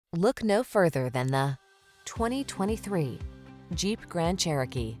Look no further than the 2023 Jeep Grand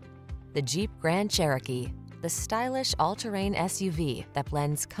Cherokee. The Jeep Grand Cherokee, the stylish all-terrain SUV that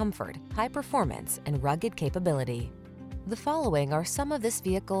blends comfort, high performance, and rugged capability. The following are some of this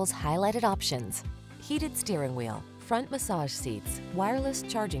vehicle's highlighted options: heated steering wheel, front massage seats, wireless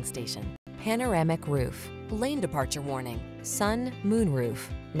charging station, panoramic roof, lane departure warning, sun, moon roof,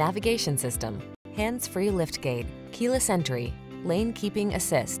 navigation system, hands-free liftgate, keyless entry, lane keeping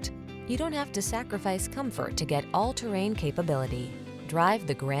assist. You don't have to sacrifice comfort to get all-terrain capability. Drive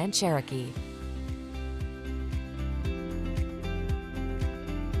the Grand Cherokee.